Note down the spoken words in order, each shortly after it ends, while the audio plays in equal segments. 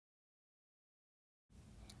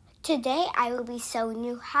Today I will be showing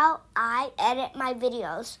you how I edit my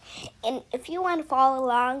videos. And if you want to follow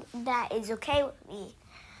along, that is okay with me.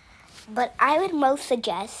 But I would most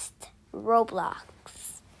suggest Roblox.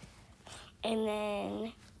 And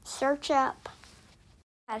then search up,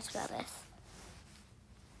 how to spell this?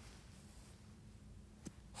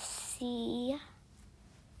 C-K,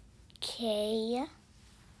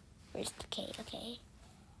 where's the K? Okay.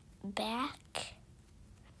 Back.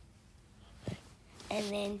 And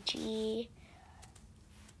then G,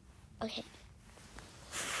 okay.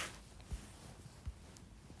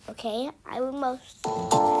 Okay, I would most, you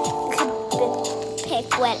can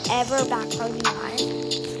pick whatever background you want.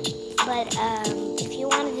 But if you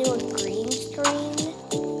want to do a green screen,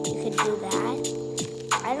 you could do that.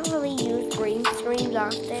 I don't really use green screens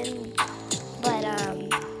often, but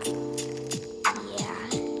yeah.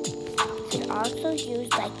 You could also use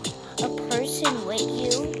like a person with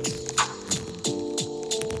you.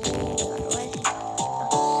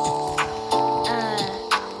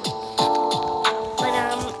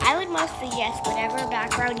 Suggest whatever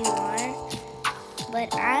background you want,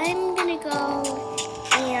 but I'm gonna go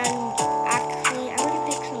and actually I'm gonna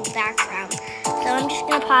pick some background, so I'm just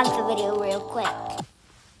gonna pause the video real quick.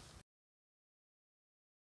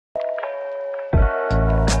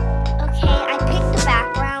 Okay, I picked the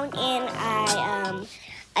background and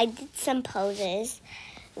I did some poses.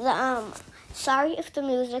 Sorry if the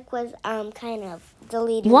music was kind of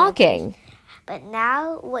deleted. Walking. But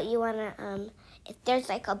now what you wanna if there's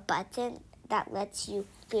like a button that lets you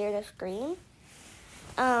clear the screen,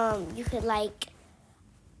 you could like,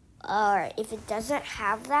 or if it doesn't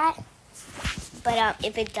have that, but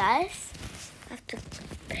if it does, you have to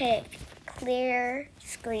pick clear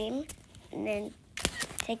screen and then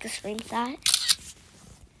take a screenshot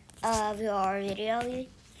of your video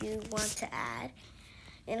you want to add.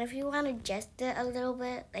 And if you want to adjust it a little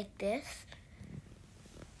bit like this,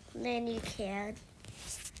 then you can.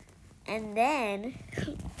 And then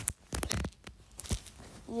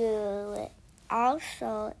you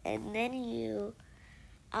also,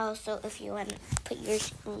 if you want to put your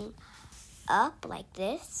screen up like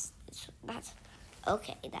this, that's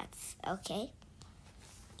okay.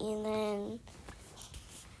 And then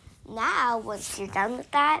now, once you're done with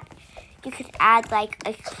that, you could add like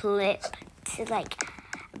a clip to like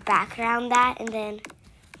background that. And then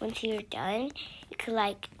once you're done, you could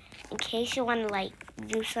like, in case you want to like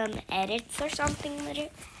do some edits or something with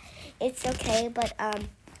it, it's okay. But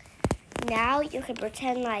now you can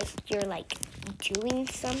pretend like you're like doing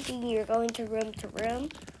something, you're going to room,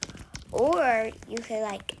 or you can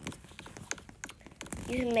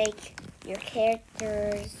make your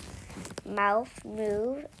character's mouth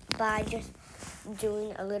move by just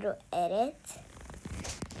doing a little edit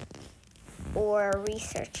or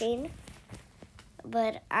researching.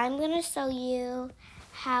 But I'm gonna show you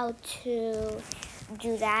how to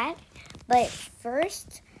do that, but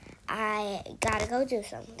first I gotta go do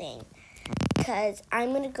something, because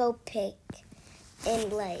I'm gonna go pick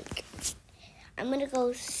and I'm gonna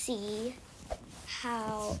go see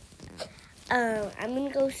how I'm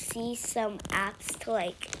gonna go see some apps to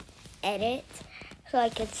like edit, so I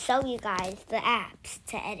can show you guys the apps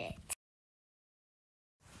to edit.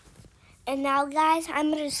 And now, guys,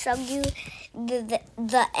 I'm gonna show you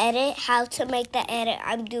the edit, how to make the edit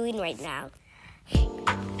I'm doing right now.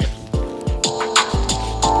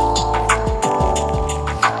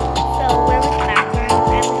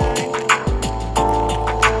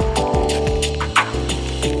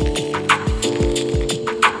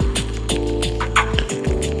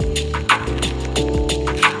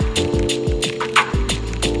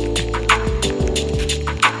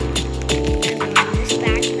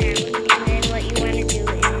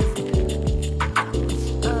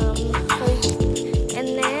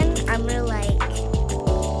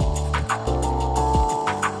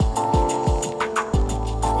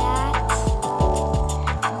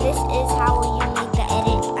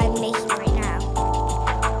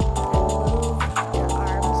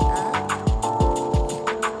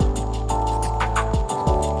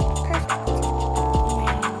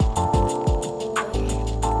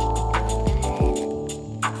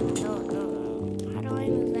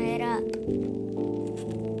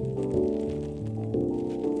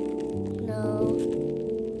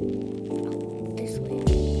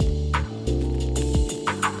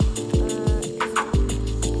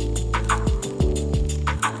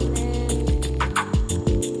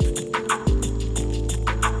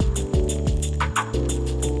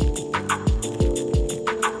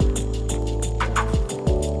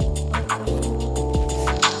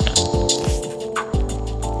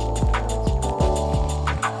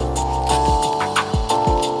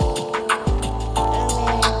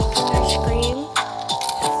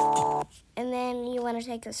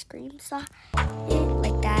 a screenshot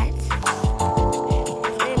like that,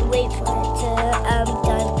 and wait for it to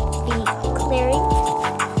be clearing.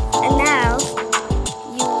 And now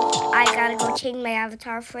I gotta go change my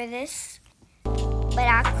avatar for this, but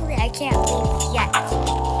actually I can't leave yet.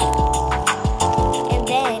 And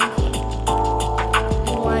then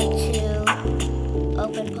you want to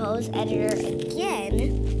open pose editor again,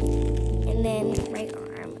 and then right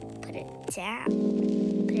arm, put it down,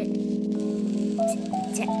 put it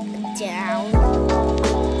down.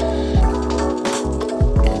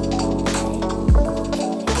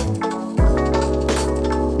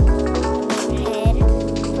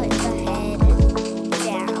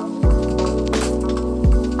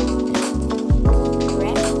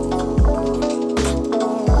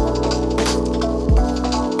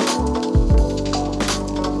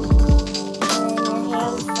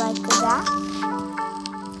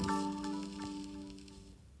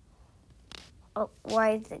 Oh,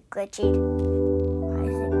 why is it glitchy? Why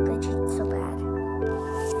is it glitchy so bad?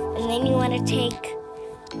 And then you want to take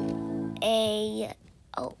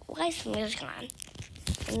why is the music on?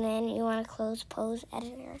 And then you want to close pose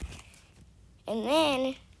editor. And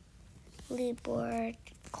then lead board,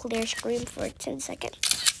 clear screen for 10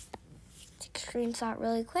 seconds. Take a screenshot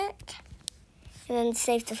really quick. And then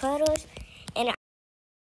save the photos. And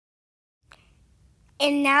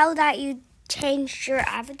now that you changed your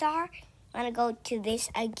avatar, I'm gonna go to this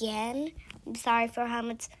again. I'm sorry for how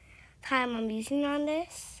much time I'm using on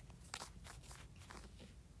this.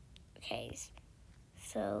 Okay,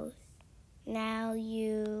 so now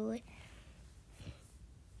you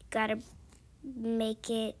gotta make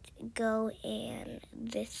it go in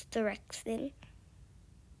this direction.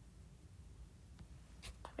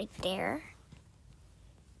 Right there.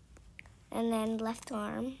 And then left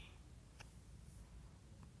arm.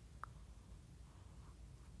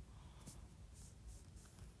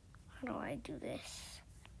 How do I do this?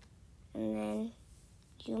 And then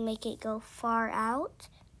you make it go far out.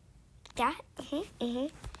 That.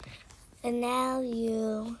 And now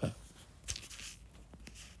you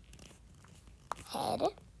head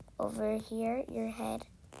over here. Your head.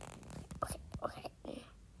 Okay.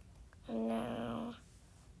 And now.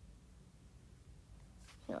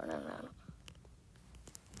 No.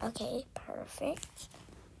 Okay, perfect.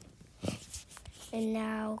 And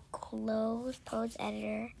now close pose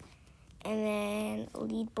editor. And then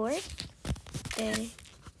lead board, then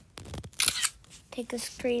take a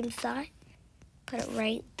screenshot, put it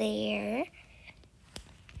right there.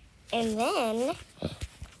 And then,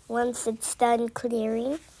 once it's done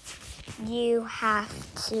clearing, you have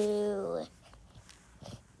to,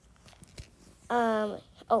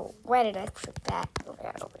 why did I click that?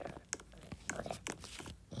 Okay.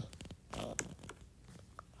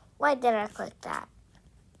 Why did I click that?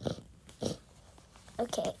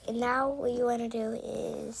 Okay, and now what you want to do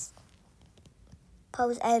is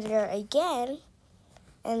pose editor again,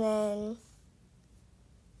 and then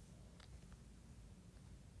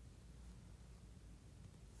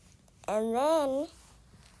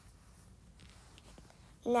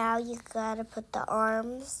now you gotta put the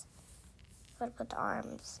arms.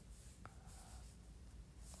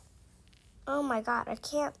 Oh my God, I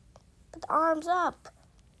can't put the arms up.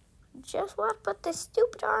 Just want to put the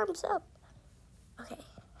stupid arms up. Okay.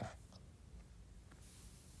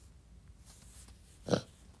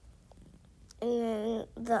 And then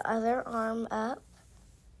the other arm up.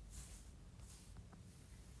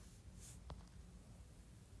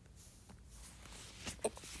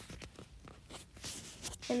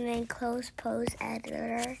 And then close pose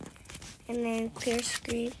editor. And then clear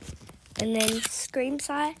screen. And then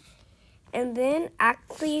screenshot. And then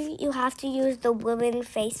actually you have to use the woman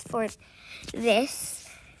face for this.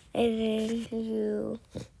 And then you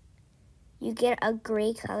get a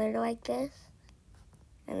gray color like this.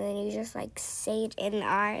 And then you just like say it in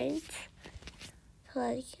eyes.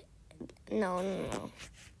 Like, no.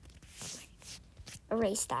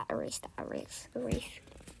 Erase that, erase.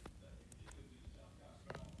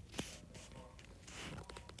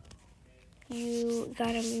 You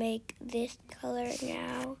gotta make this color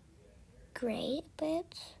now gray a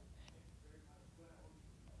bit.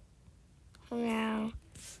 Now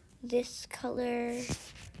this color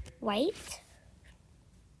white.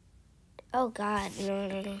 Oh God,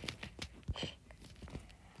 no.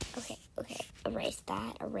 Okay, erase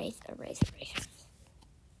that, erase.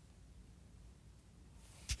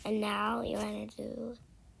 And now you wanna do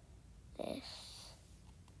this.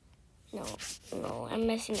 No, I'm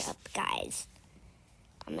messing up, guys.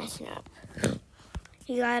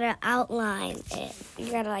 You gotta outline it.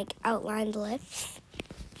 You gotta like outline the lips.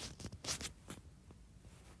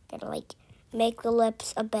 Gotta like make the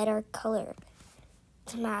lips a better color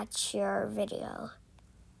to match your video.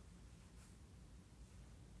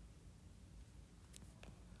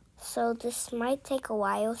 So this might take a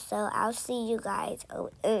while, so I'll see you guys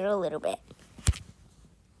in a little bit.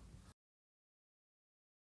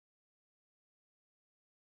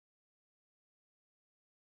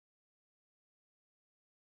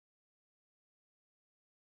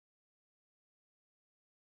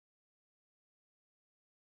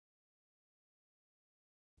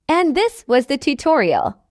 And this was the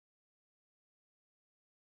tutorial.